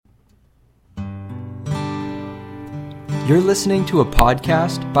You're listening to a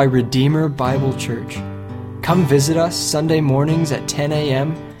podcast by Redeemer Bible Church. Come visit us Sunday mornings at 10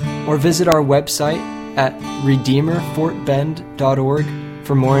 a.m. or visit our website at redeemerfortbend.org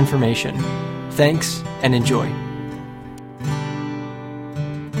for more information. Thanks and enjoy.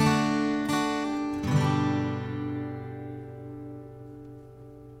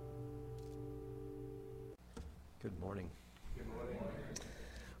 Good morning.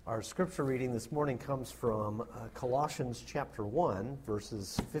 Our scripture reading this morning comes from Colossians chapter 1,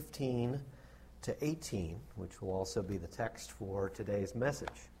 verses 15 to 18, which will also be the text for today's message.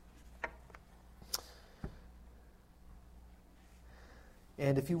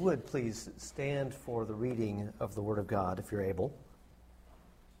 And if you would, please stand for the reading of the Word of God, if you're able.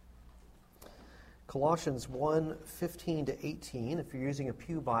 Colossians 1, 15 to 18. If you're using a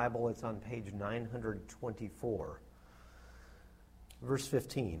Pew Bible, it's on page 924. Verse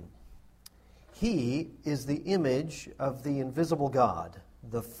 15. He is the image of the invisible God,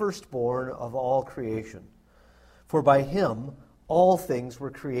 the firstborn of all creation. For by him all things were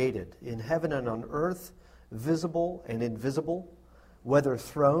created, in heaven and on earth, visible and invisible, whether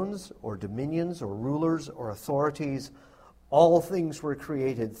thrones or dominions or rulers or authorities, all things were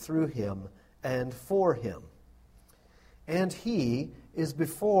created through him and for him. And he is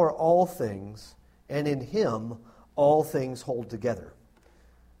before all things, and in him all things hold together.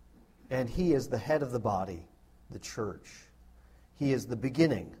 And he is the head of the body, the church. He is the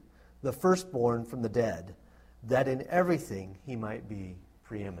beginning, the firstborn from the dead, that in everything he might be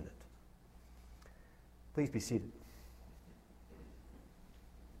preeminent. Please be seated.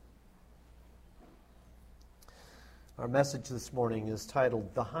 Our message this morning is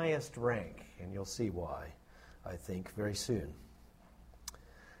titled, The Highest Rank, and you'll see why, I think, very soon.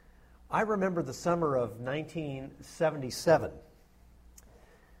 I remember the summer of 1977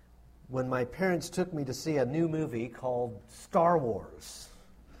 when my parents took me to see a new movie called Star Wars.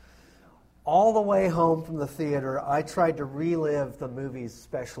 All the way home from the theater, I tried to relive the movie's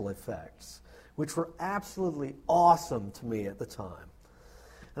special effects, which were absolutely awesome to me at the time.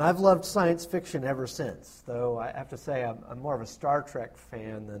 And I've loved science fiction ever since, though I have to say I'm more of a Star Trek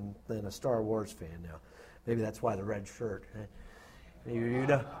fan than a Star Wars fan now. Maybe that's why the red shirt. You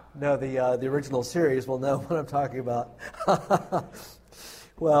know the original series will know what I'm talking about.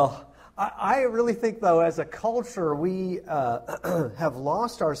 Well, I really think, though, as a culture, we have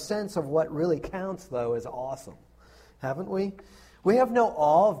lost our sense of what really counts, though, as awesome. Haven't we? We have no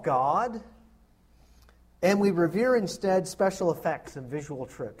awe of God. And we revere instead special effects and visual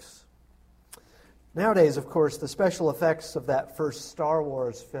tricks. Nowadays, of course, the special effects of that first Star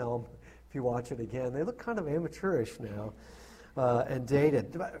Wars film, if you watch it again, they look kind of amateurish now and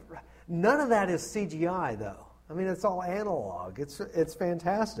dated. None of that is CGI, though. I mean, it's all analog. It's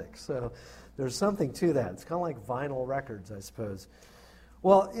fantastic. So there's something to that. It's kind of like vinyl records, I suppose.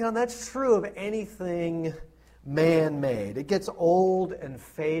 Well, that's true of anything man-made. It gets old and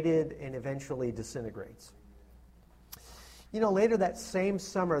faded and eventually disintegrates. Later that same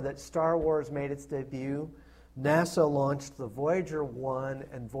summer that Star Wars made its debut, NASA launched the Voyager 1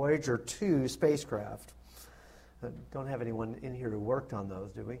 and Voyager 2 spacecraft. Don't have anyone in here who worked on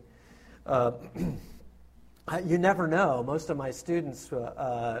those, do we? You never know. Most of my students,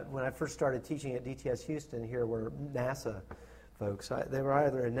 when I first started teaching at DTS Houston here, were NASA folks. They were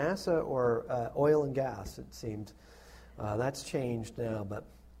either in NASA or oil and gas, it seemed. That's changed now. But,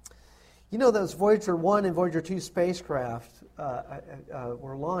 those Voyager 1 and Voyager 2 spacecraft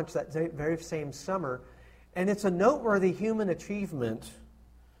were launched that very same summer. And it's a noteworthy human achievement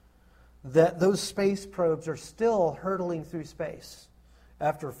that those space probes are still hurtling through space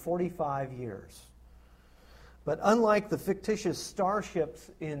after 45 years. But unlike the fictitious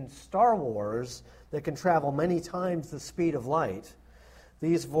starships in Star Wars that can travel many times the speed of light,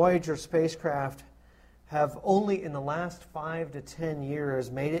 these Voyager spacecraft have only in the last 5 to 10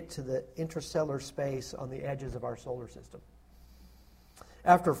 years made it to the interstellar space on the edges of our solar system.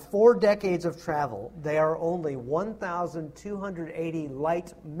 After 4 decades of travel, they are only 1,280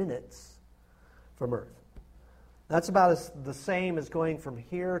 light minutes from Earth. That's about the same as going from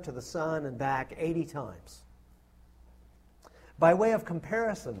here to the sun and back 80 times. By way of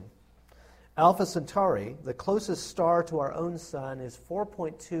comparison, Alpha Centauri, the closest star to our own sun, is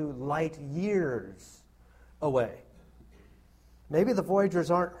 4.2 light years away. Maybe the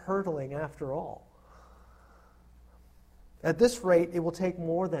Voyagers aren't hurtling after all. At this rate, it will take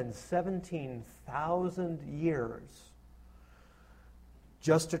more than 17,000 years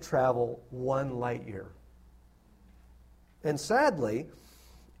just to travel 1 light year. And sadly,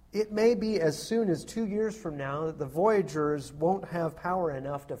 it may be as soon as 2 years from now that the Voyagers won't have power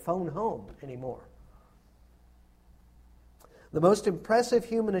enough to phone home anymore. The most impressive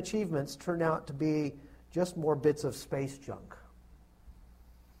human achievements turn out to be just more bits of space junk.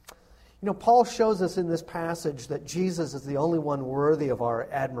 You know, Paul shows us in this passage that Jesus is the only one worthy of our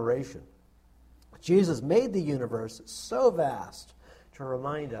admiration. Jesus made the universe so vast to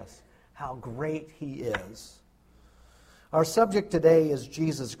remind us how great he is. Our subject today is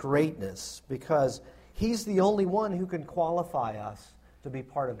Jesus' greatness because he's the only one who can qualify us to be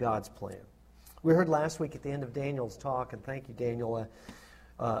part of God's plan. We heard last week at the end of Daniel's talk, and thank you, Daniel,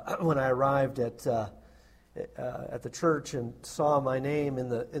 when I arrived at the church and saw my name in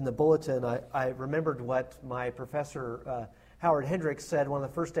the bulletin, I remembered what my professor, Howard Hendricks, said one of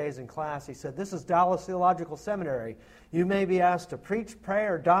the first days in class. He said, "This is Dallas Theological Seminary. You may be asked to preach, pray,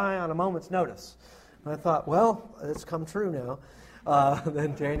 or die on a moment's notice." And I thought, well, it's come true now.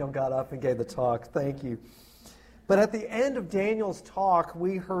 Then Daniel got up and gave the talk. Thank you. But at the end of Daniel's talk,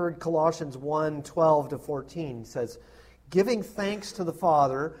 we heard Colossians 1:12-14. He says, "Giving thanks to the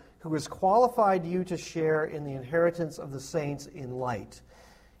Father, who has qualified you to share in the inheritance of the saints in light.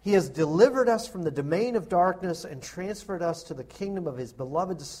 He has delivered us from the domain of darkness and transferred us to the kingdom of his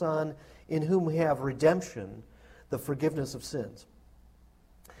beloved Son, in whom we have redemption, the forgiveness of sins."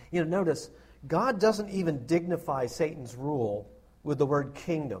 You know, notice, God doesn't even dignify Satan's rule with the word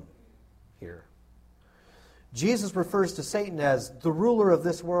kingdom here. Jesus refers to Satan as the ruler of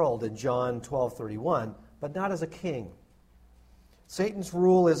this world in John 12:31, but not as a king. Satan's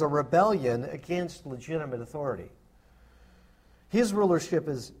rule is a rebellion against legitimate authority. His rulership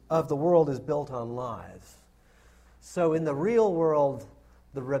of the world is built on lies. So in the real world,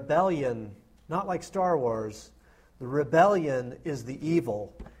 the rebellion, not like Star Wars, the rebellion is the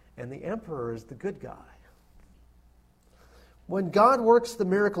evil, and the emperor is the good guy. When God works the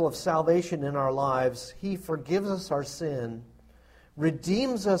miracle of salvation in our lives, he forgives us our sin,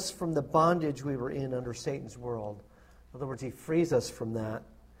 redeems us from the bondage we were in under Satan's world. In other words, he frees us from that,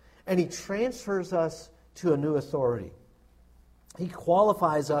 and he transfers us to a new authority. He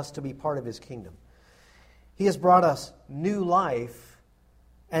qualifies us to be part of his kingdom. He has brought us new life,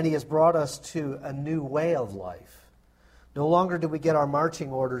 and he has brought us to a new way of life. No longer do we get our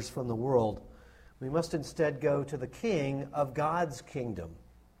marching orders from the world. We must instead go to the King of God's kingdom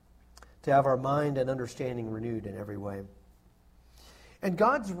to have our mind and understanding renewed in every way. And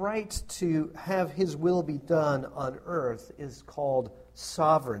God's right to have his will be done on earth is called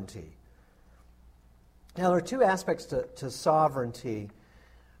sovereignty. Now, there are two aspects to sovereignty.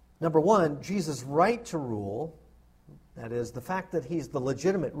 Number one, Jesus' right to rule, that is, the fact that he's the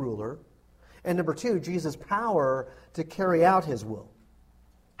legitimate ruler. And number two, Jesus' power to carry out his will.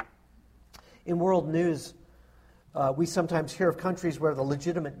 In world news, we sometimes hear of countries where the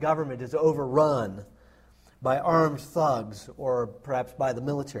legitimate government is overrun by armed thugs or perhaps by the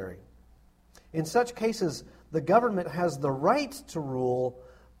military. In such cases, the government has the right to rule,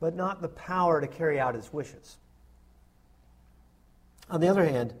 but not the power to carry out its wishes. On the other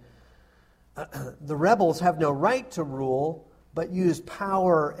hand, the rebels have no right to rule, but use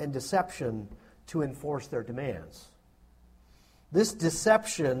power and deception to enforce their demands. This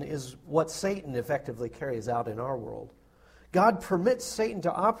deception is what Satan effectively carries out in our world. God permits Satan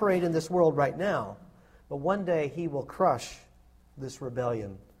to operate in this world right now, but one day he will crush this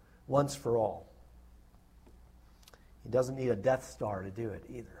rebellion once for all. He doesn't need a Death Star to do it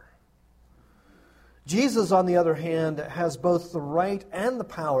either. Jesus, on the other hand, has both the right and the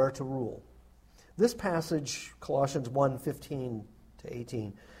power to rule. This passage, Colossians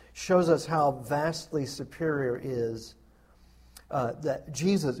 1:15-18, shows us how vastly superior that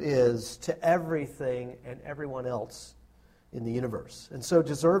Jesus is to everything and everyone else in the universe, and so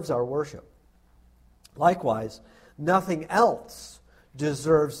deserves our worship. Likewise, nothing else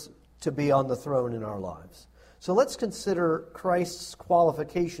deserves to be on the throne in our lives. So let's consider Christ's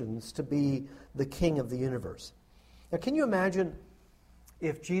qualifications to be the King of the universe. Now, can you imagine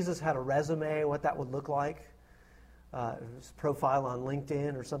if Jesus had a resume, what that would look like? His profile on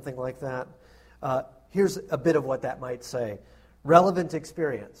LinkedIn or something like that. Here's a bit of what that might say. Relevant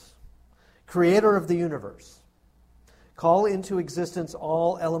experience. Creator of the universe. Call into existence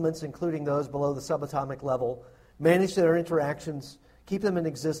all elements, including those below the subatomic level. Manage their interactions. Keep them in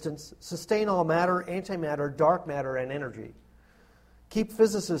existence. Sustain all matter, antimatter, dark matter, and energy. Keep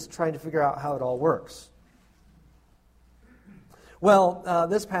physicists trying to figure out how it all works. Well,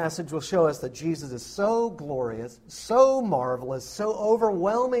 this passage will show us that Jesus is so glorious, so marvelous, so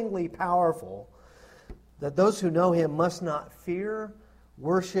overwhelmingly powerful that those who know him must not fear,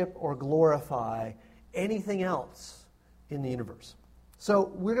 worship, or glorify anything else in the universe.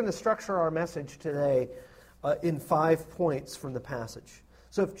 So we're going to structure our message today in 5 points from the passage.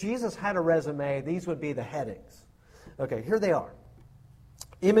 So if Jesus had a resume, these would be the headings. Okay, here they are.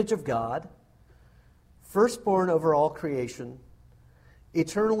 Image of God, firstborn over all creation,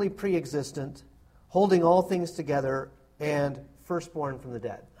 eternally pre-existent, holding all things together, and firstborn from the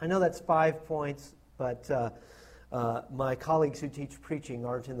dead. I know that's 5 points, but my colleagues who teach preaching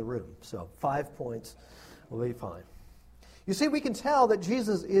aren't in the room, so 5 points will be fine. You see, we can tell that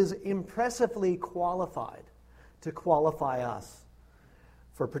Jesus is impressively qualified to qualify us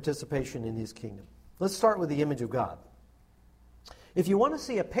for participation in his kingdom. Let's start with the image of God. If you want to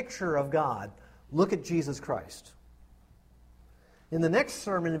see a picture of God, look at Jesus Christ. In the next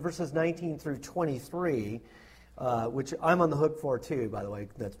sermon, in verses 19 through 23, which I'm on the hook for too, by the way,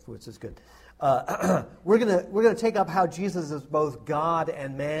 which is good. We're gonna take up how Jesus is both God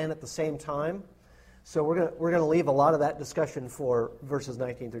and man at the same time. So we're gonna leave a lot of that discussion for verses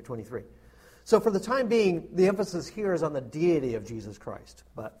 19 through 23. So for the time being, the emphasis here is on the deity of Jesus Christ.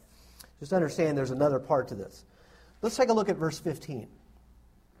 But just understand there's another part to this. Let's take a look at verse 15.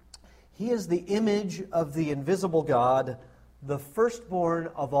 He is the image of the invisible God, the firstborn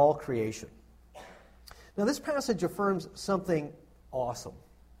of all creation. Now this passage affirms something awesome.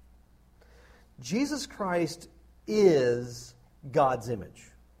 Jesus Christ is God's image.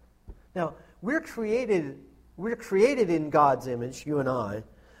 Now, we're created in God's image, you and I,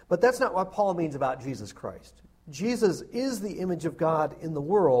 but that's not what Paul means about Jesus Christ. Jesus is the image of God in the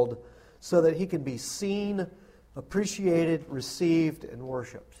world so that he can be seen, appreciated, received, and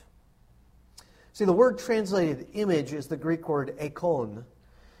worshipped. See, the word translated image is the Greek word eikon,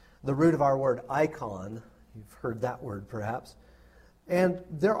 the root of our word icon. You've heard that word perhaps. And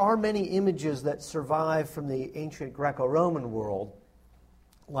there are many images that survive from the ancient Greco-Roman world,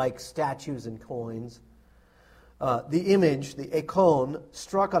 like statues and coins. The image, the eikon,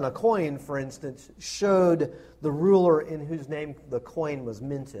 struck on a coin, for instance, showed the ruler in whose name the coin was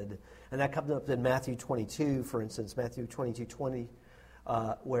minted. And that comes up in Matthew 22, for instance, Matthew 22:20,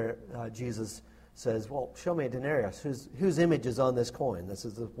 where Jesus says, well, show me a denarius. Whose image is on this coin? This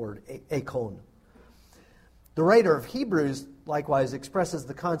is the word eikon. The writer of Hebrews, likewise, expresses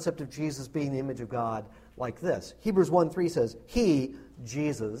the concept of Jesus being the image of God like this. Hebrews 1:3 says, He,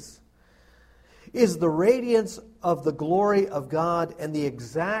 Jesus, is the radiance of the glory of God and the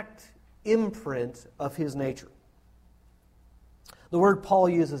exact imprint of his nature. The word Paul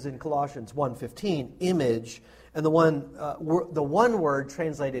uses in Colossians 1:15, image, and the one word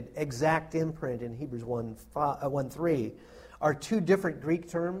translated exact imprint in Hebrews 1:3 are two different Greek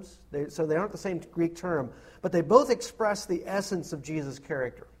terms. So they aren't the same Greek term, but they both express the essence of Jesus'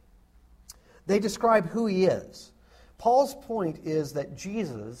 character. They describe who he is. Paul's point is that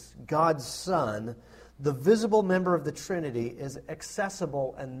Jesus, God's Son, the visible member of the Trinity, is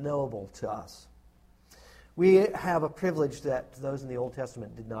accessible and knowable to us. We have a privilege that those in the Old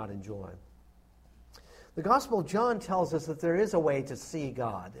Testament did not enjoy. The Gospel of John tells us that there is a way to see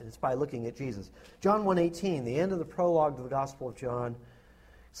God, and it's by looking at Jesus. John 1:18, the end of the prologue to the Gospel of John,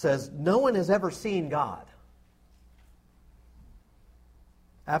 says, no one has ever seen God.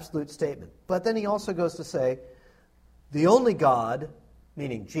 Absolute statement. But then he also goes to say, the only God,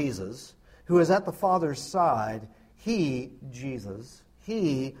 meaning Jesus, who is at the Father's side, he, Jesus,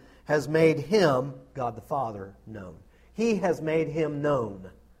 he has made him, God the Father, known. He has made him known.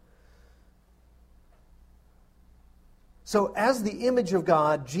 So as the image of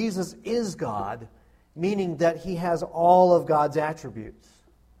God, Jesus is God, meaning that he has all of God's attributes.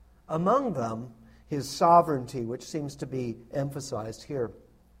 Among them, his sovereignty, which seems to be emphasized here.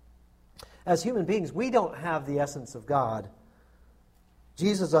 As human beings, we don't have the essence of God.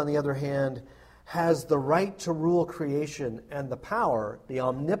 Jesus, on the other hand, has the right to rule creation and the power, the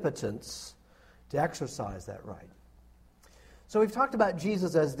omnipotence, to exercise that right. So we've talked about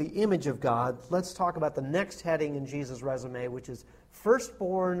Jesus as the image of God. Let's talk about the next heading in Jesus' resume, which is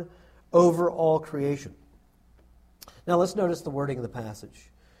firstborn over all creation. Now let's notice the wording of the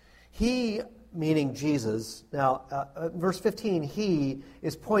passage. He, meaning Jesus. Now, verse 15, he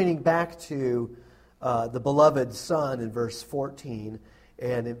is pointing back to the beloved Son in verse 14,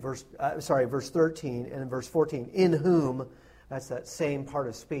 and in verse 13, and in verse 14, in whom, that's that same part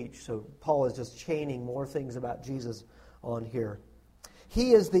of speech. So Paul is just chaining more things about Jesus on here.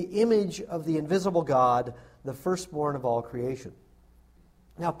 He is the image of the invisible God, the firstborn of all creation.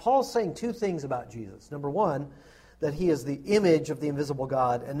 Now, Paul's saying two things about Jesus. Number one, that he is the image of the invisible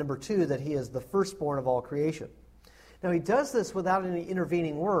God, and number two, that he is the firstborn of all creation. Now, he does this without any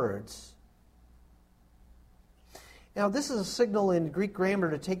intervening words. Now, this is a signal in Greek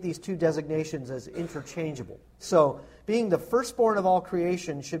grammar to take these two designations as interchangeable. So, being the firstborn of all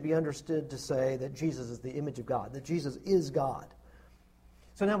creation should be understood to say that Jesus is the image of God, that Jesus is God.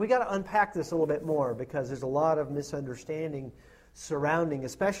 So now we got to unpack this a little bit more because there's a lot of misunderstanding surrounding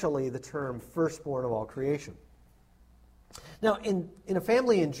especially the term firstborn of all creation. Now, in a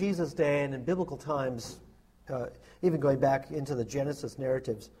family in Jesus' day and in biblical times, even going back into the Genesis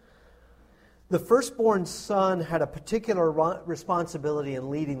narratives, the firstborn son had a particular responsibility in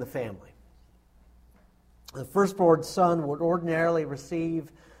leading the family. The firstborn son would ordinarily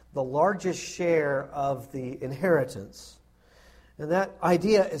receive the largest share of the inheritance. And that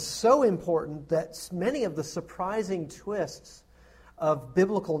idea is so important that many of the surprising twists of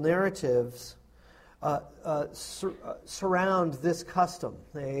biblical narratives surround this custom.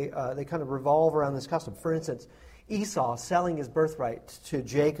 They kind of revolve around this custom. For instance, Esau selling his birthright to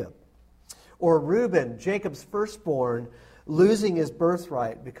Jacob. Or Reuben, Jacob's firstborn, losing his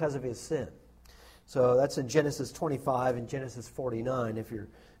birthright because of his sin. So that's in Genesis 25 and Genesis 49 if you're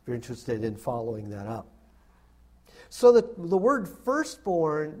interested in following that up. So the word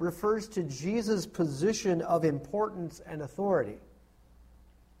firstborn refers to Jesus' position of importance and authority.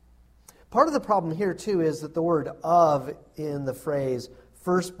 Part of the problem here, too, is that the word of in the phrase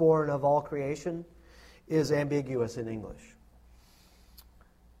firstborn of all creation is ambiguous in English.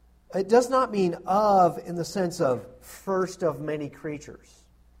 It does not mean of in the sense of first of many creatures.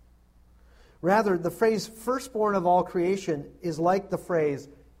 Rather, the phrase firstborn of all creation is like the phrase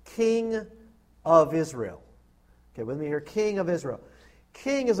King of Israel. Okay, with me here, King of Israel.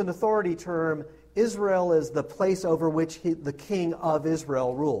 King is an authority term. Israel is the place over which the King of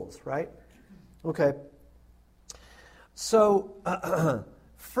Israel rules, right? Okay. So,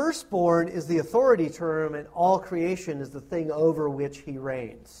 firstborn is the authority term, and all creation is the thing over which he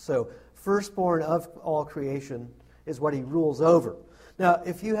reigns. So, firstborn of all creation is what he rules over. Now,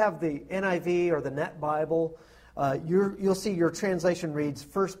 if you have the NIV or the Net Bible, you'll see your translation reads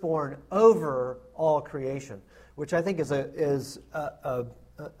firstborn over all creation, which I think is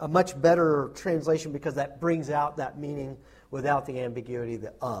a much better translation because that brings out that meaning without the ambiguity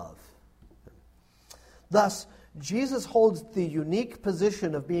of. Thus, Jesus holds the unique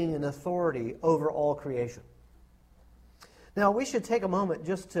position of being an authority over all creation. Now, we should take a moment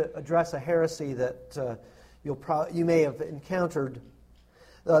just to address a heresy that you may have encountered.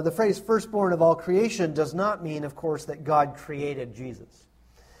 The phrase firstborn of all creation does not mean, of course, that God created Jesus.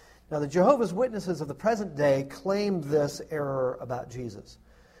 Now, the Jehovah's Witnesses of the present day claim this error about Jesus.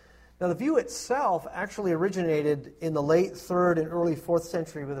 Now, the view itself actually originated in the late 3rd and early 4th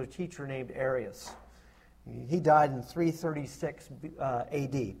century with a teacher named Arius. He died in 336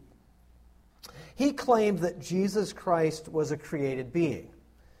 A.D. He claimed that Jesus Christ was a created being.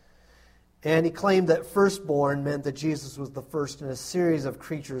 And he claimed that firstborn meant that Jesus was the first in a series of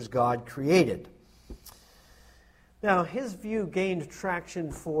creatures God created. Now, his view gained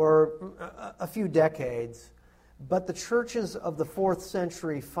traction for a few decades, but the churches of the 4th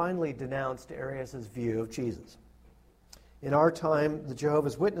century finally denounced Arius' view of Jesus. In our time, the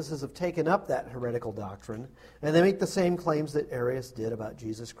Jehovah's Witnesses have taken up that heretical doctrine, and they make the same claims that Arius did about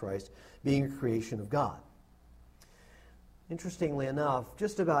Jesus Christ being a creation of God. Interestingly enough,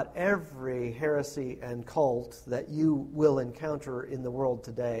 just about every heresy and cult that you will encounter in the world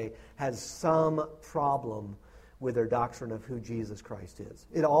today has some problem with their doctrine of who Jesus Christ is.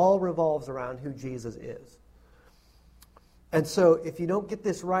 It all revolves around who Jesus is. And so if you don't get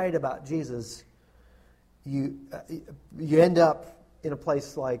this right about Jesus, you end up in a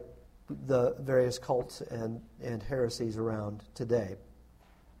place like the various cults and heresies around today.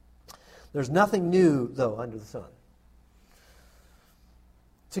 There's nothing new, though, under the sun.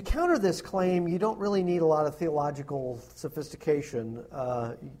 To counter this claim, you don't really need a lot of theological sophistication.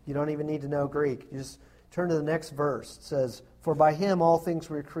 You don't even need to know Greek. You just turn to the next verse. It says, "For by him all things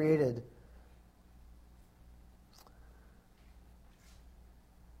were created."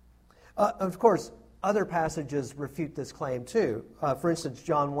 Of course, other passages refute this claim too. For instance,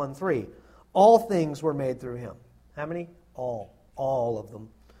 John 1:3. All things were made through him. How many? All of them.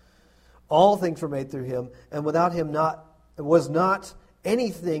 All things were made through him, and without him was not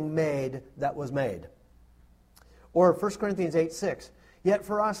anything made that was made. Or 1 Corinthians 8:6. Yet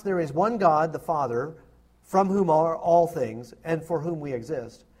for us there is one God, the Father, from whom are all things, and for whom we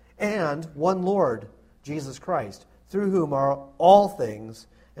exist, and one Lord, Jesus Christ, through whom are all things,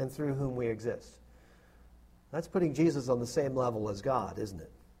 and through whom we exist. That's putting Jesus on the same level as God, isn't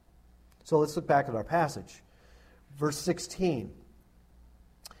it? So let's look back at our passage. Verse 16.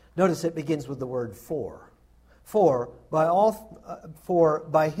 Notice it begins with the word for. For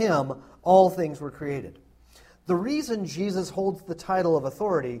by him all things were created. The reason Jesus holds the title of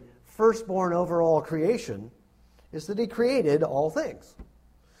authority, firstborn over all creation, is that he created all things.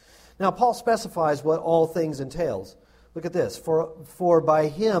 Now, Paul specifies what all things entails. Look at this. For by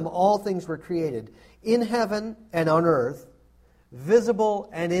him all things were created, in heaven and on earth, visible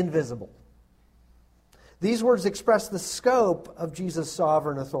and invisible. These words express the scope of Jesus'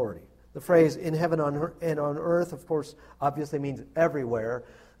 sovereign authority. The phrase in heaven and on earth, of course, obviously means everywhere.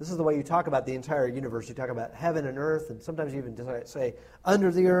 This is the way you talk about the entire universe. You talk about heaven and earth, and sometimes you even say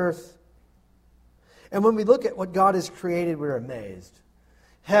under the earth. And when we look at what God has created, we're amazed.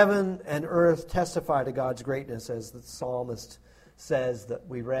 Heaven and earth testify to God's greatness, as the psalmist says that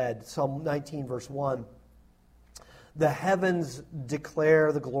we read. Psalm 19, verse 1. The heavens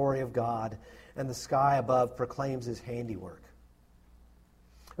declare the glory of God, and the sky above proclaims his handiwork.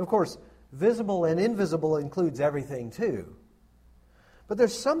 Of course, visible and invisible includes everything too. But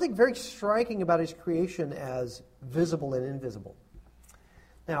there's something very striking about his creation as visible and invisible.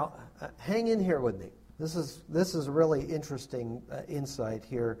 Now, hang in here with me. This is a really interesting insight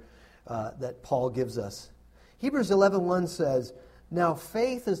here that Paul gives us. Hebrews 11:1 says, "Now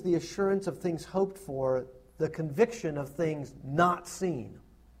faith is the assurance of things hoped for, the conviction of things not seen."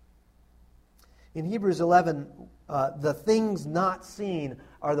 In Hebrews 11, the things not seen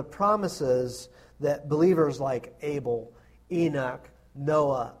are the promises that believers like Abel, Enoch,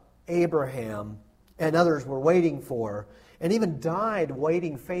 Noah, Abraham, and others were waiting for, and even died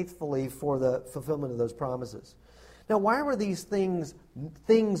waiting faithfully for the fulfillment of those promises. Now, why were these things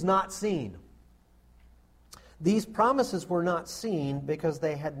not seen? These promises were not seen because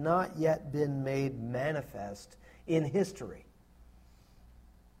they had not yet been made manifest in history.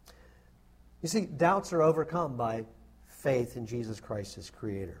 You see, doubts are overcome by faith in Jesus Christ as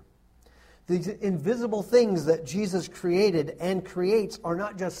Creator. These invisible things that Jesus created and creates are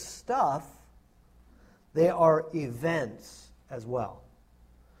not just stuff, they are events as well.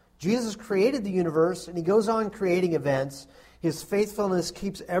 Jesus created the universe, and he goes on creating events. His faithfulness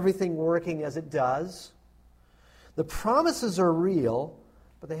keeps everything working as it does. The promises are real,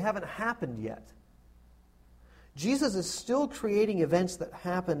 but they haven't happened yet. Jesus is still creating events that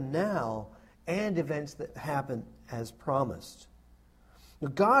happen now and events that happen as promised.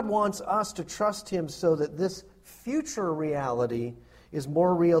 God wants us to trust him so that this future reality is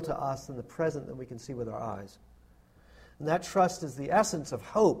more real to us than the present that we can see with our eyes. And that trust is the essence of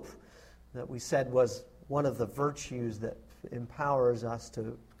hope that we said was one of the virtues that empowers us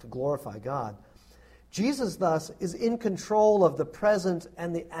to glorify God. Jesus, thus, is in control of the present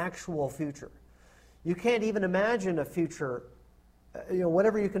and the actual future. You can't even imagine a future,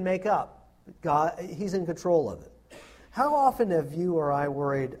 whatever you can make up. God, he's in control of it. How often have you or I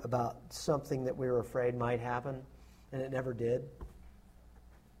worried about something that we were afraid might happen and it never did?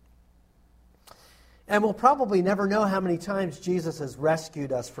 And we'll probably never know how many times Jesus has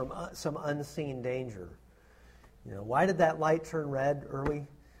rescued us from some unseen danger. Why did that light turn red early?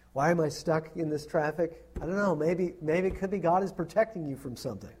 Why am I stuck in this traffic? I don't know. Maybe it could be God is protecting you from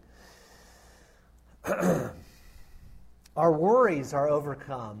something. Our worries are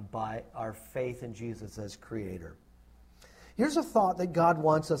overcome by our faith in Jesus as Creator. Here's a thought that God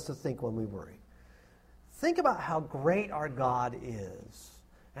wants us to think when we worry. Think about how great our God is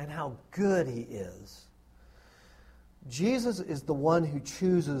and how good he is. Jesus is the one who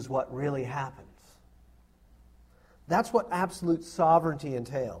chooses what really happens. That's what absolute sovereignty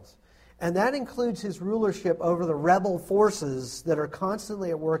entails. And that includes his rulership over the rebel forces that are constantly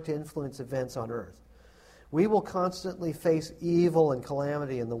at work to influence events on earth. We will constantly face evil and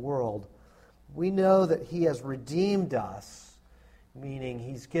calamity in the world. We know that he has redeemed us, meaning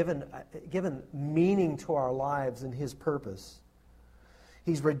he's given meaning to our lives and his purpose.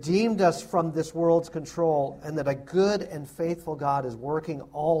 He's redeemed us from this world's control, and that a good and faithful God is working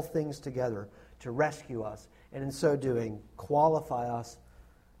all things together to rescue us, and in so doing, qualify us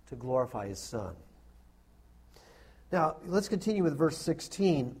to glorify his Son. Now, let's continue with verse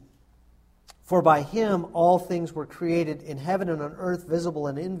 16. For by him all things were created in heaven and on earth, visible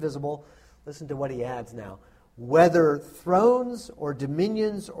and invisible. Listen to what he adds now. Whether thrones or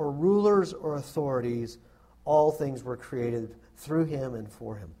dominions or rulers or authorities, all things were created through him and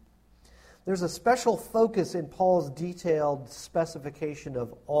for him. There's a special focus in Paul's detailed specification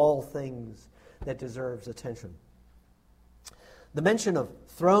of all things that deserves attention. The mention of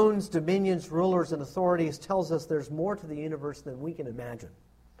thrones, dominions, rulers, and authorities tells us there's more to the universe than we can imagine.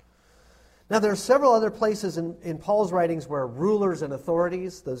 Now, there are several other places in Paul's writings where rulers and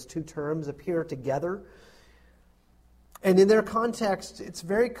authorities, those two terms, appear together. And in their context, it's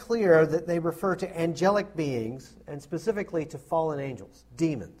very clear that they refer to angelic beings, and specifically to fallen angels,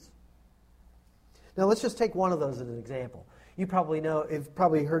 demons. Now, let's just take one of those as an example. You probably know, you've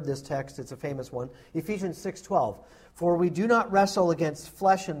probably heard this text, it's a famous one, Ephesians 6:12. For we do not wrestle against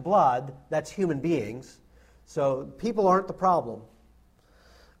flesh and blood, that's human beings, So people aren't the problem.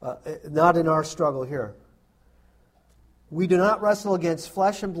 Not in our struggle here. We do not wrestle against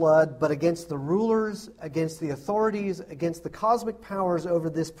flesh and blood, but against the rulers, against the authorities, against the cosmic powers over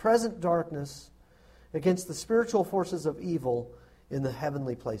this present darkness, against the spiritual forces of evil in the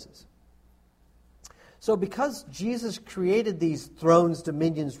heavenly places. So because Jesus created these thrones,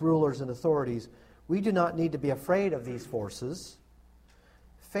 dominions, rulers, and authorities, we do not need to be afraid of these forces.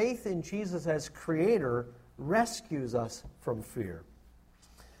 Faith in Jesus as Creator rescues us from fear.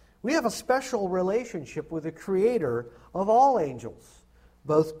 We have a special relationship with the Creator of all angels,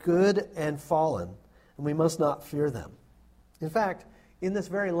 both good and fallen, and we must not fear them. In fact, in this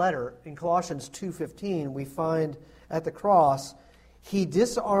very letter, in Colossians 2:15, we find at the cross, He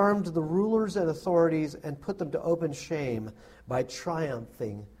disarmed the rulers and authorities and put them to open shame by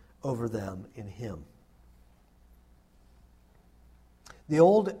triumphing over them in Him. The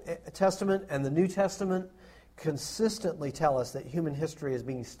Old Testament and the New Testament consistently tell us that human history is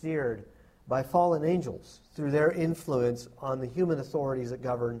being steered by fallen angels through their influence on the human authorities that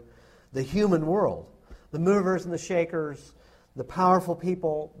govern the human world. The movers and the shakers, the powerful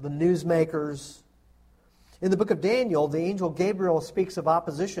people, the newsmakers. In the book of Daniel, the angel Gabriel speaks of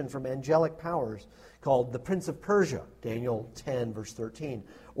opposition from angelic powers called the Prince of Persia, Daniel 10, verse 13,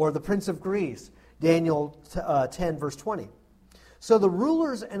 or the Prince of Greece, Daniel 10, verse 20. So the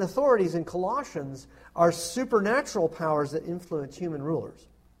rulers and authorities in Colossians are supernatural powers that influence human rulers.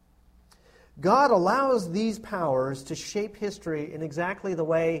 God allows these powers to shape history in exactly the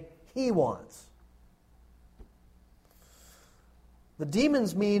way He wants. The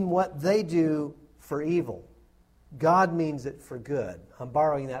demons mean what they do for evil. God means it for good. I'm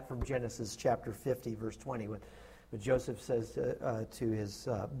borrowing that from Genesis chapter 50, verse 20, when Joseph says to his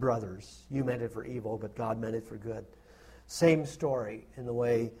brothers, "You meant it for evil, but God meant it for good." Same story in the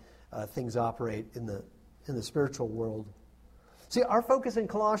way things operate in the spiritual world. See, our focus in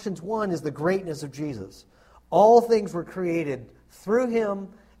Colossians 1 is the greatness of Jesus. All things were created through Him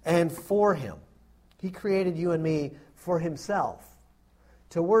and for Him. He created you and me for Himself,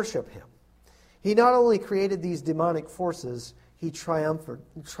 to worship Him. He not only created these demonic forces, He triumphed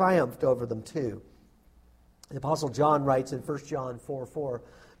over them too. The Apostle John writes in 1 John 4:4,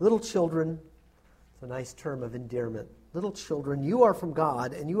 "Little children," it's a nice term of endearment, "little children, you are from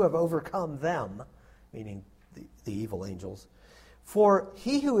God, and you have overcome them," meaning the evil angels. "For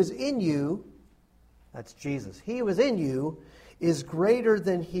He who is in you," that's Jesus, "He who is in you is greater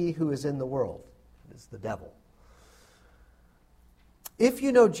than he who is in the world." It's the devil. If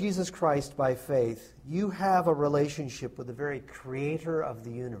you know Jesus Christ by faith, you have a relationship with the very Creator of the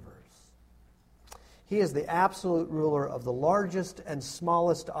universe. He is the absolute ruler of the largest and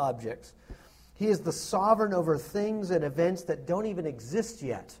smallest objects. He is the sovereign over things and events that don't even exist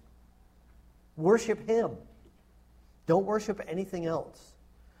yet. Worship Him. Don't worship anything else.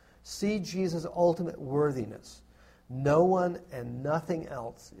 See Jesus' ultimate worthiness. No one and nothing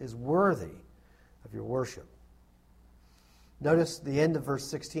else is worthy of your worship. Notice the end of verse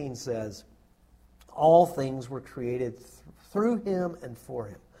 16 says, "All things were created through Him and for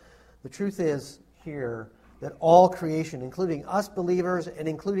Him." The truth is here that all creation, including us believers and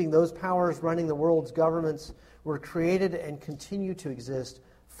including those powers running the world's governments, were created and continue to exist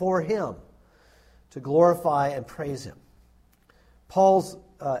for Him, to glorify and praise Him. Paul's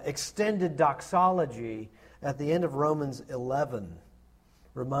extended doxology at the end of Romans 11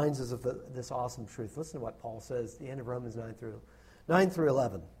 reminds us of this awesome truth. Listen to what Paul says at the end of Romans 9 through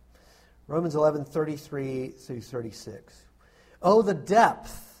 11. Romans 11:33 through 36. "Oh, the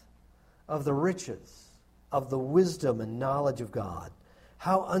depth of the riches of the wisdom and knowledge of God.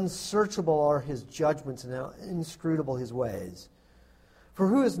 How unsearchable are His judgments and how inscrutable His ways. For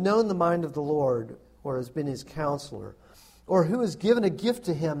who has known the mind of the Lord, or has been His counselor? Or who has given a gift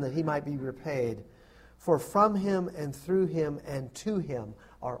to Him that He might be repaid? For from Him and through Him and to Him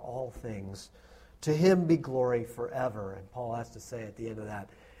are all things. To Him be glory forever." And Paul has to say at the end of that,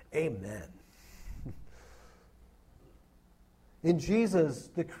 Amen. In Jesus,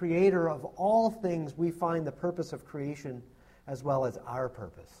 the Creator of all things, we find the purpose of creation as well as our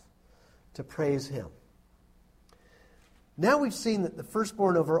purpose, to praise Him. Now we've seen that the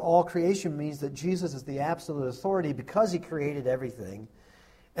firstborn over all creation means that Jesus is the absolute authority because He created everything,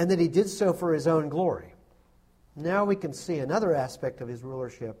 and that He did so for His own glory. Now we can see another aspect of His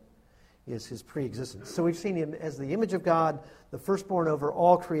rulership is His preexistence. So we've seen Him as the image of God, the firstborn over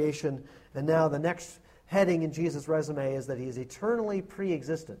all creation, and now the next heading in Jesus' resume is that He is eternally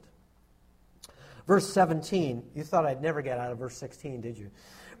preexistent. Verse 17, you thought I'd never get out of verse 16, did you?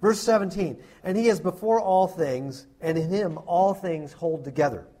 Verse 17, "And He is before all things, and in Him all things hold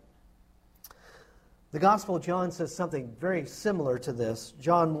together." The Gospel of John says something very similar to this.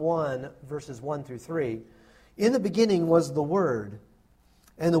 John 1, verses 1 through 3. In the beginning was the Word,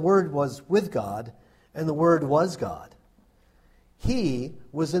 and the Word was with God, and the Word was God. He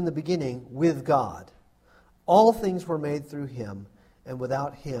was in the beginning with God. All things were made through him, and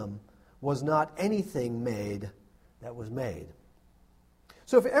without him was not anything made that was made.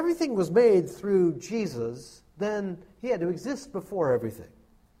 So if everything was made through Jesus, then he had to exist before everything.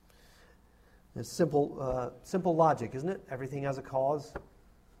 It's simple logic, isn't it? Everything has a cause.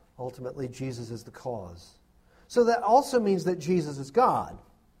 Ultimately, Jesus is the cause. So that also means that Jesus is God.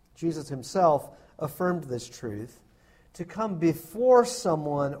 Jesus himself affirmed this truth. To come before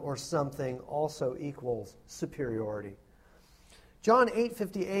someone or something also equals superiority. John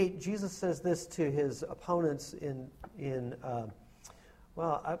 8:58, Jesus says this to his opponents in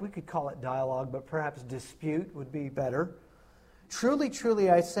we could call it dialogue, but perhaps dispute would be better. Truly, truly,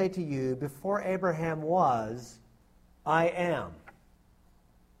 I say to you, before Abraham was, I am.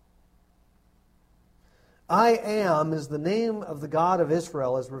 I am is the name of the God of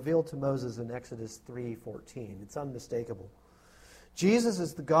Israel as revealed to Moses in Exodus 3:14. It's unmistakable. Jesus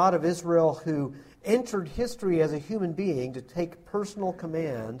is the God of Israel who entered history as a human being to take personal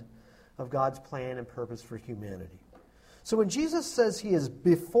command of God's plan and purpose for humanity. So when Jesus says he is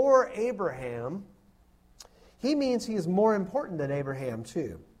before Abraham, he means he is more important than Abraham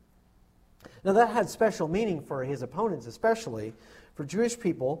too. Now that had special meaning for his opponents, especially for Jewish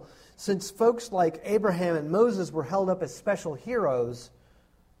people, since folks like Abraham and Moses were held up as special heroes.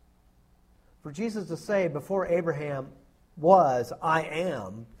 For Jesus to say, before Abraham was, I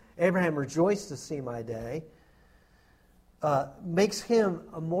am, Abraham rejoiced to see my day, makes him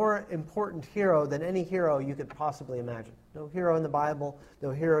a more important hero than any hero you could possibly imagine. No hero in the Bible, no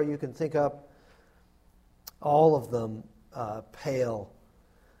hero you can think up. All of them pale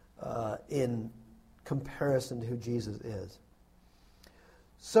in comparison to who Jesus is.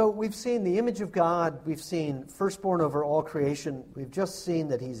 So we've seen the image of God. We've seen firstborn over all creation. We've just seen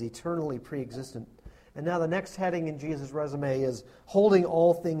that he's eternally pre-existent. And now the next heading in Jesus' resume is holding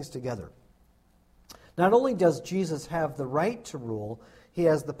all things together. Not only does Jesus have the right to rule, he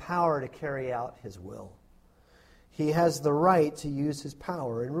has the power to carry out his will. He has the right to use his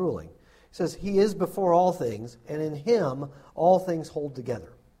power in ruling. He says he is before all things, and in him all things hold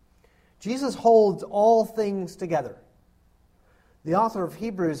together. Jesus holds all things together. The author of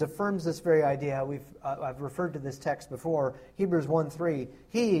Hebrews affirms this very idea. I've referred to this text before. Hebrews 1:3.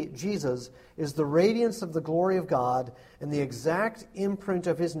 He, Jesus, is the radiance of the glory of God and the exact imprint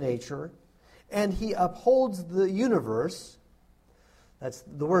of his nature, and he upholds the universe. That's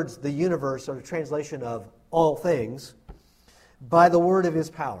the words, the universe, are a translation of all things, by the word of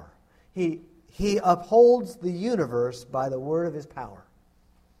his power. He upholds the universe by the word of his power.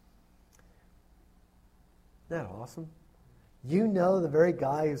 Isn't that awesome? You know the very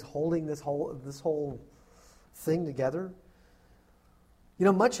guy who's holding this whole thing together? You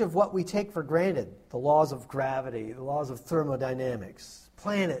know, much of what we take for granted, the laws of gravity, the laws of thermodynamics,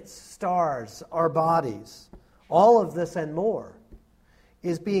 planets, stars, our bodies, all of this and more,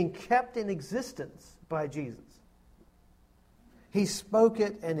 is being kept in existence by Jesus. He spoke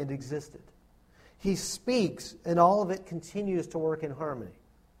it and it existed. He speaks and all of it continues to work in harmony.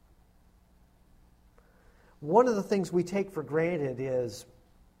 One of the things we take for granted is,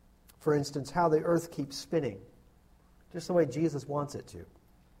 for instance, how the earth keeps spinning, just the way Jesus wants it to.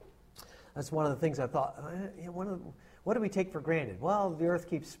 That's one of the things I thought, what do we take for granted? Well, the earth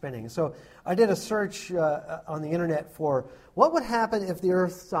keeps spinning. So I did a search on the internet for what would happen if the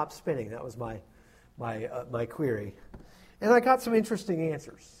earth stopped spinning. That was my query. And I got some interesting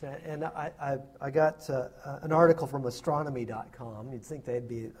answers. And I got an article from astronomy.com. You'd think they'd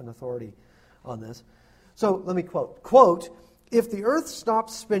be an authority on this. So let me quote. Quote, if the earth stopped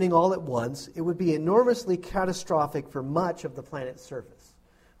spinning all at once, it would be enormously catastrophic for much of the planet's surface.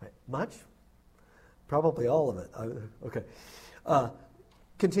 Right. Much? Probably all of it. Okay.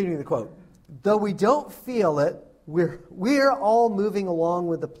 Continuing the quote. Though we don't feel it, we're all moving along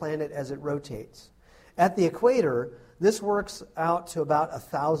with the planet as it rotates. At the equator, this works out to about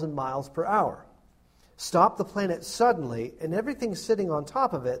 1,000 miles per hour. Stop the planet suddenly, and everything sitting on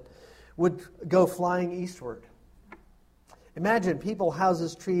top of it would go flying eastward. Imagine people,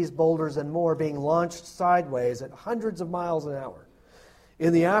 houses, trees, boulders, and more being launched sideways at hundreds of miles an hour.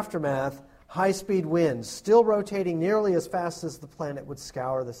 In the aftermath, high-speed winds, still rotating nearly as fast as the planet would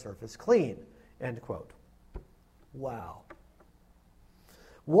scour the surface clean. End quote. Wow.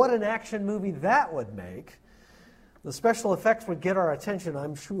 What an action movie that would make. The special effects would get our attention,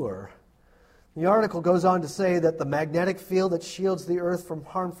 I'm sure. The article goes on to say that the magnetic field that shields the Earth from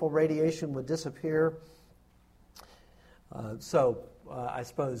harmful radiation would disappear. I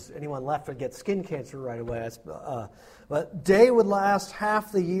suppose anyone left would get skin cancer right away. But day would last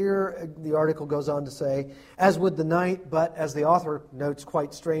half the year, the article goes on to say, as would the night, but as the author notes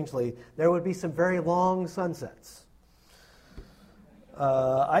quite strangely, there would be some very long sunsets.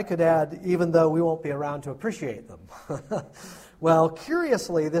 I could add, even though we won't be around to appreciate them. Well,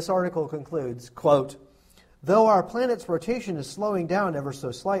 curiously, this article concludes, quote, though our planet's rotation is slowing down ever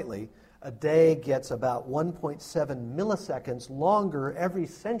so slightly, a day gets about 1.7 milliseconds longer every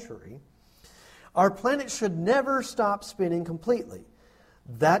century, our planet should never stop spinning completely.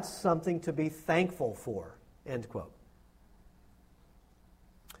 That's something to be thankful for, end quote.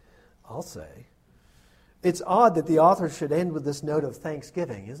 I'll say, it's odd that the author should end with this note of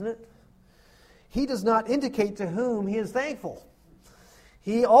thanksgiving, isn't it? He does not indicate to whom he is thankful.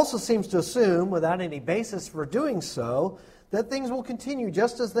 He also seems to assume, without any basis for doing so, that things will continue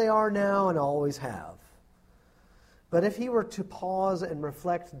just as they are now and always have. But if he were to pause and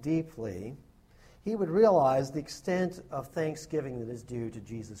reflect deeply, he would realize the extent of thanksgiving that is due to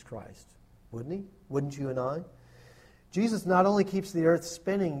Jesus Christ. Wouldn't he? Wouldn't you and I? Jesus not only keeps the earth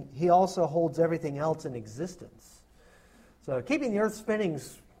spinning, he also holds everything else in existence. So keeping the earth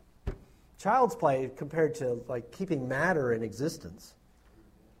spinning's child's play compared to keeping matter in existence.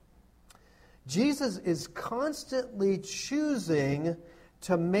 Jesus is constantly choosing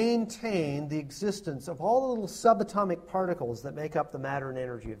to maintain the existence of all the little subatomic particles that make up the matter and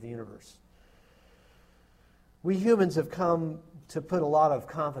energy of the universe. We humans have come to put a lot of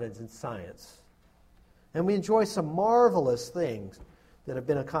confidence in science. And we enjoy some marvelous things that have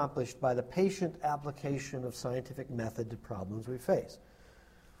been accomplished by the patient application of scientific method to problems we face.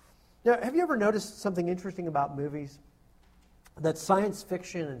 Now, have you ever noticed something interesting about movies? That science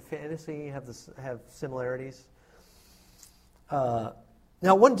fiction and fantasy have similarities. Now,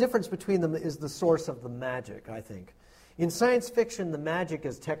 one difference between them is the source of the magic, I think. In science fiction, the magic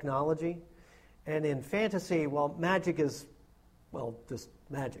is technology. And in fantasy, magic is, just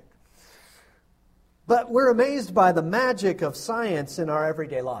magic. But we're amazed by the magic of science in our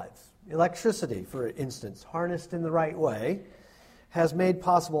everyday lives. Electricity, for instance, harnessed in the right way, has made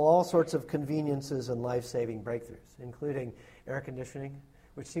possible all sorts of conveniences and life-saving breakthroughs, including air conditioning,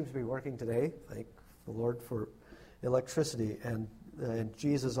 which seems to be working today. Thank the Lord for electricity and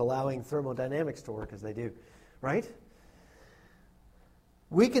Jesus allowing thermodynamics to work as they do, right?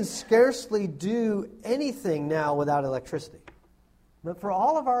 We can scarcely do anything now without electricity. But for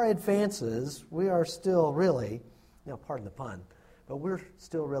all of our advances, we are still really, pardon the pun, but we're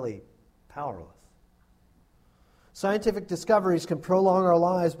still really powerless. Scientific discoveries can prolong our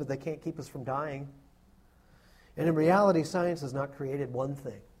lives, but they can't keep us from dying. And in reality, science has not created one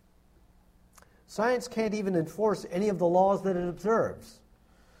thing. Science can't even enforce any of the laws that it observes.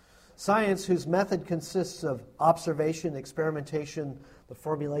 Science, whose method consists of observation, experimentation, the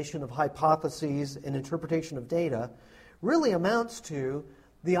formulation of hypotheses, and interpretation of data, really amounts to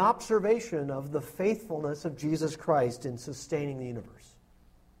the observation of the faithfulness of Jesus Christ in sustaining the universe.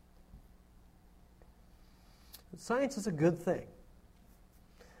 Science is a good thing,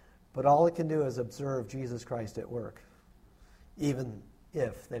 but all it can do is observe Jesus Christ at work, even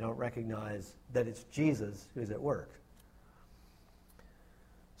if they don't recognize that it's Jesus who's at work.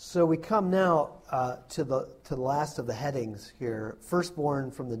 So we come now to the last of the headings here,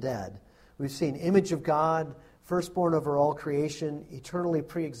 firstborn from the dead. We've seen image of God, firstborn over all creation, eternally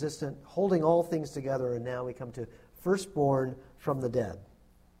pre-existent, holding all things together, and now we come to firstborn from the dead.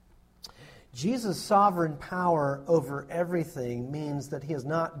 Jesus' sovereign power over everything means that he is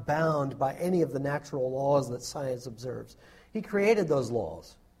not bound by any of the natural laws that science observes. He created those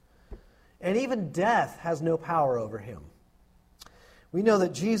laws. And even death has no power over him. We know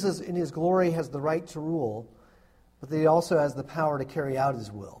that Jesus in his glory has the right to rule, but that he also has the power to carry out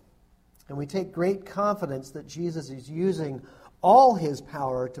his will. And we take great confidence that Jesus is using all his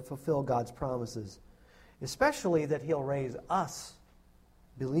power to fulfill God's promises, especially that he'll raise us,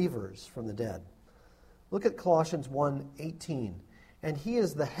 believers, from the dead. Look at Colossians 1:18. And he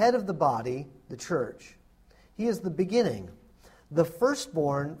is the head of the body, the church. He is the beginning, the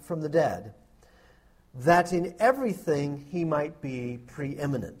firstborn from the dead, that in everything he might be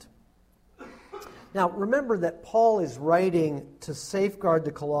preeminent. Now, remember that Paul is writing to safeguard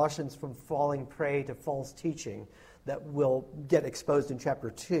the Colossians from falling prey to false teaching that will get exposed in chapter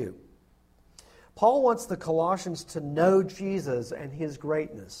 2. Paul wants the Colossians to know Jesus and his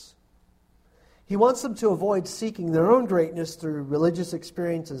greatness. He wants them to avoid seeking their own greatness through religious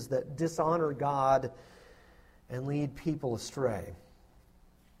experiences that dishonor God and lead people astray.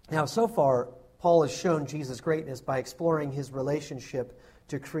 Now, so far, Paul has shown Jesus' greatness by exploring his relationship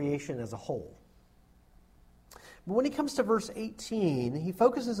to creation as a whole. But when he comes to verse 18, he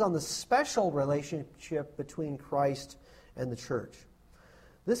focuses on the special relationship between Christ and the church.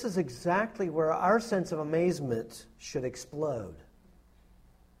 This is exactly where our sense of amazement should explode.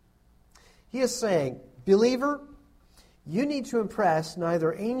 He is saying, believer, you need to impress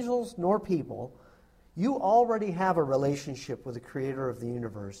neither angels nor people. You already have a relationship with the Creator of the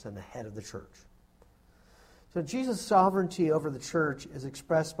universe and the head of the church. So Jesus' sovereignty over the church is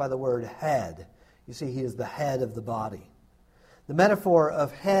expressed by the word head. You see, he is the head of the body. The metaphor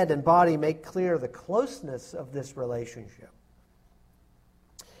of head and body make clear the closeness of this relationship.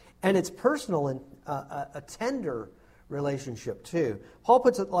 And it's personal and a tender relationship too. Paul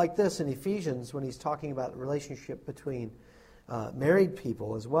puts it like this in Ephesians when he's talking about the relationship between married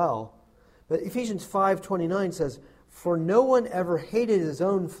people as well. But Ephesians 5:29 says, "For no one ever hated his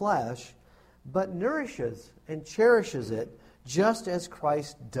own flesh, but nourishes and cherishes it, just as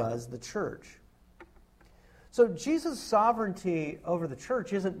Christ does the church." So Jesus' sovereignty over the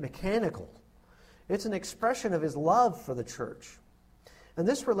church isn't mechanical. It's an expression of his love for the church. And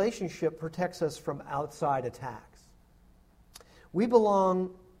this relationship protects us from outside attacks. We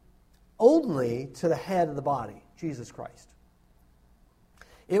belong only to the head of the body, Jesus Christ.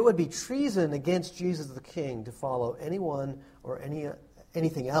 It would be treason against Jesus the King to follow anyone or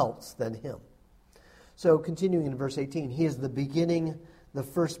anything else than him. So continuing in verse 18, he is the beginning, the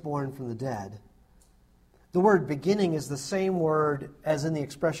firstborn from the dead. The word beginning is the same word as in the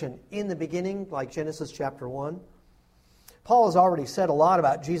expression in the beginning, like Genesis chapter 1. Paul has already said a lot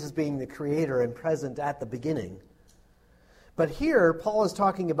about Jesus being the creator and present at the beginning. But here, Paul is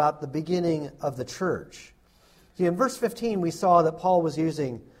talking about the beginning of the church. See, in verse 15, we saw that Paul was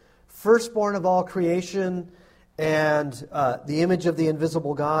using firstborn of all creation and the image of the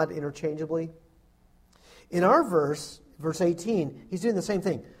invisible God interchangeably. In our verse 18, he's doing the same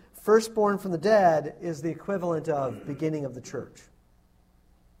thing. Firstborn from the dead is the equivalent of beginning of the church.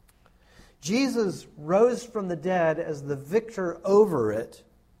 Jesus rose from the dead as the victor over it.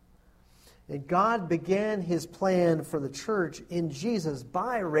 And God began his plan for the church in Jesus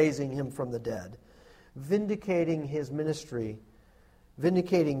by raising him from the dead, vindicating his ministry,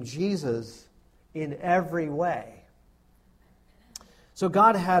 vindicating Jesus in every way. So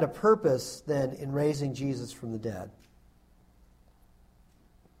God had a purpose then in raising Jesus from the dead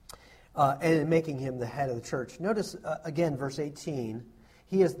and in making him the head of the church. Notice again verse 18.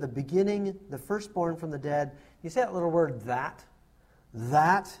 He is the beginning, the firstborn from the dead. You see that little word, that?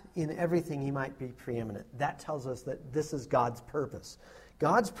 That in everything he might be preeminent. That tells us that this is God's purpose.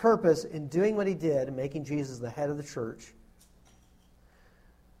 God's purpose in doing what he did, making Jesus the head of the church,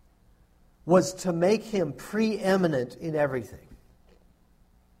 was to make him preeminent in everything.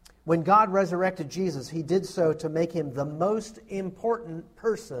 When God resurrected Jesus, he did so to make him the most important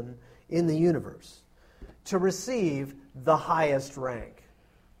person in the universe, to receive the highest rank.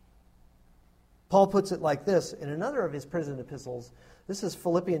 Paul puts it like this in another of his prison epistles. This is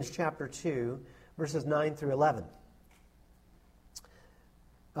Philippians chapter 2, verses 9 through 11.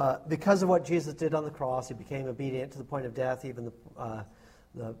 Because of what Jesus did on the cross, he became obedient to the point of death, even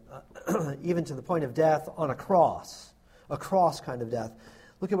to the point of death on a cross kind of death.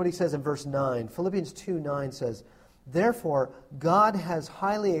 Look at what he says in verse 9. Philippians 2:9 says, "Therefore God has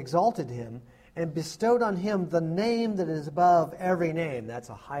highly exalted him and bestowed on him the name that is above every name." That's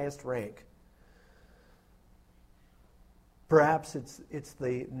a highest rank. Perhaps it's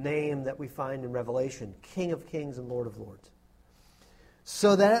the name that we find in Revelation, King of Kings and Lord of Lords.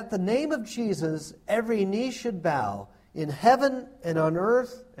 "So that at the name of Jesus every knee should bow in heaven and on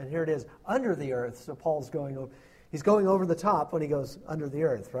earth," and here it is, under the earth. So Paul's going over the top when he goes under the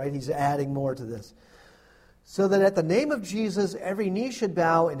earth, right? He's adding more to this. "So that at the name of Jesus every knee should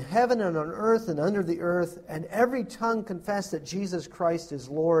bow in heaven and on earth and under the earth, and every tongue confess that Jesus Christ is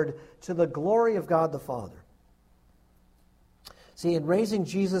Lord, to the glory of God the Father." See, in raising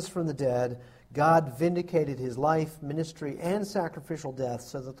Jesus from the dead, God vindicated his life, ministry, and sacrificial death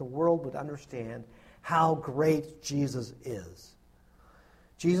so that the world would understand how great Jesus is.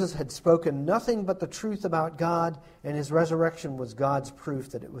 Jesus had spoken nothing but the truth about God, and his resurrection was God's proof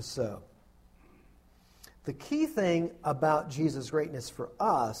that it was so. The key thing about Jesus' greatness for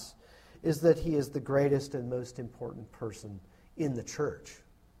us is that he is the greatest and most important person in the church.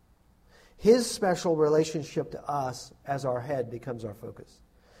 His special relationship to us as our head becomes our focus.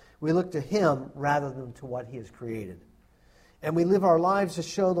 We look to him rather than to what he has created. And we live our lives to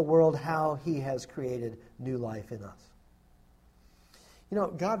show the world how he has created new life in us. You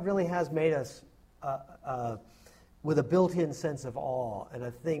know, God really has made us with a built-in sense of awe. And I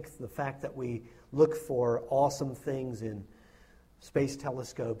think the fact that we look for awesome things in space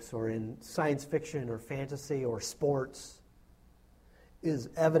telescopes or in science fiction or fantasy or sports is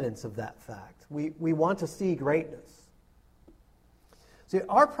evidence of that fact. We want to see greatness. See,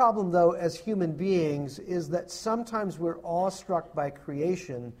 our problem, though, as human beings is that sometimes we're awestruck by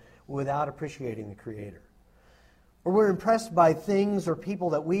creation without appreciating the Creator. Or we're impressed by things or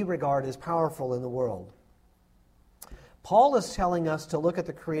people that we regard as powerful in the world. Paul is telling us to look at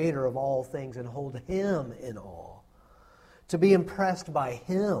the Creator of all things and hold Him in awe, to be impressed by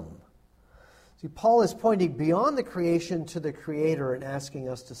Him. See, Paul is pointing beyond the creation to the Creator and asking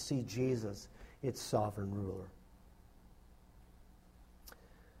us to see Jesus, its sovereign ruler.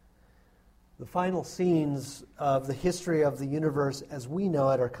 The final scenes of the history of the universe as we know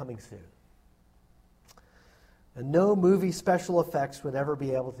it are coming soon. And no movie special effects would ever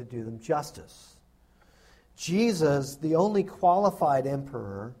be able to do them justice. Jesus, the only qualified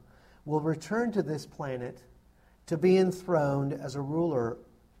emperor, will return to this planet to be enthroned as the ruler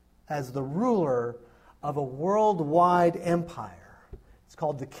of a worldwide empire. It's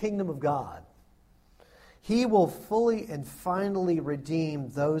called the Kingdom of God. He will fully and finally redeem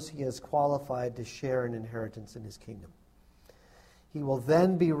those he has qualified to share an inheritance in his kingdom. He will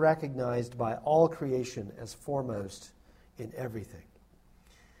then be recognized by all creation as foremost in everything.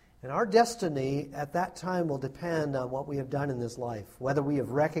 And our destiny at that time will depend on what we have done in this life, whether we have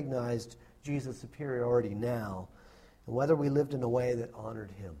recognized Jesus' superiority now, and whether we lived in a way that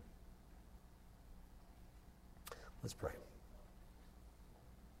honored him. Let's pray.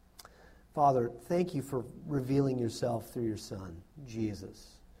 Father, thank you for revealing yourself through your Son,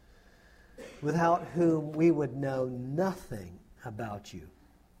 Jesus, without whom we would know nothing about you,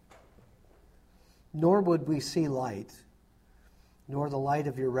 nor would we see light, nor the light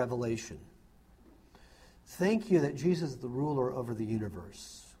of your revelation. Thank you that Jesus is the ruler over the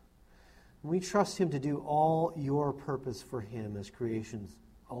universe. We trust him to do all your purpose for him as creation's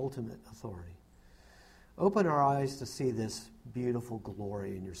ultimate authority. Open our eyes to see this beautiful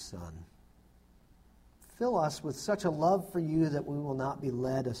glory in your Son. Fill us with such a love for you that we will not be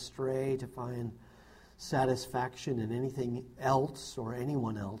led astray to find satisfaction in anything else or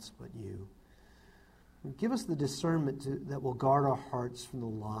anyone else but you. Give us the discernment that will guard our hearts from the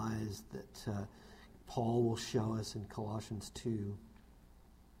lies that Paul will show us in Colossians 2.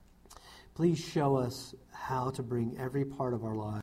 Please show us how to bring every part of our lives